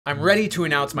I'm ready to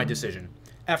announce my decision.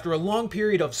 After a long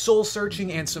period of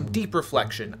soul-searching and some deep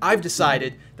reflection, I've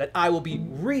decided that I will be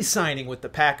re-signing with the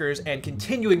Packers and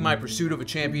continuing my pursuit of a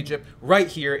championship right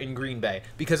here in Green Bay.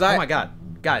 Because Oh my god.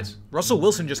 Guys, Russell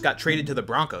Wilson just got traded to the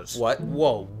Broncos. What?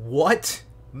 Whoa, what?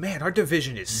 Man, our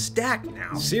division is stacked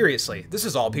now. Seriously, this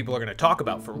is all people are going to talk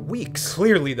about for weeks.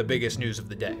 Clearly the biggest news of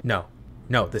the day. No,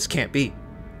 this can't be.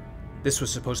 This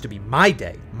was supposed to be my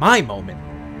day, my moment.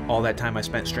 All that time I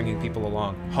spent stringing people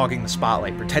along, hogging the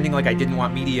spotlight, pretending like I didn't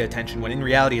want media attention when in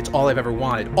reality it's all I've ever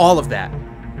wanted. All of that.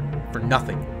 For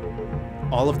nothing.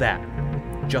 All of that.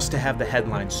 Just to have the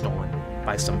headline stolen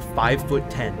by some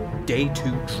 5'10", day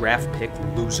 2 draft pick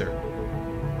loser.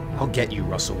 I'll get you,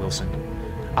 Russell Wilson.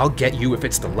 I'll get you if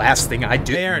it's the last thing I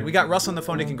do. Hey Aaron, we got Russ on the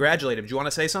phone to congratulate him. Do you want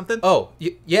to say something? Oh,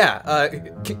 yeah.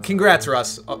 Congrats,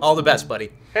 Russ. All the best,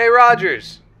 buddy. Hey,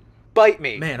 Rodgers. Bite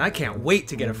me. Man, I can't wait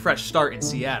to get a fresh start in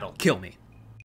Seattle. Kill me.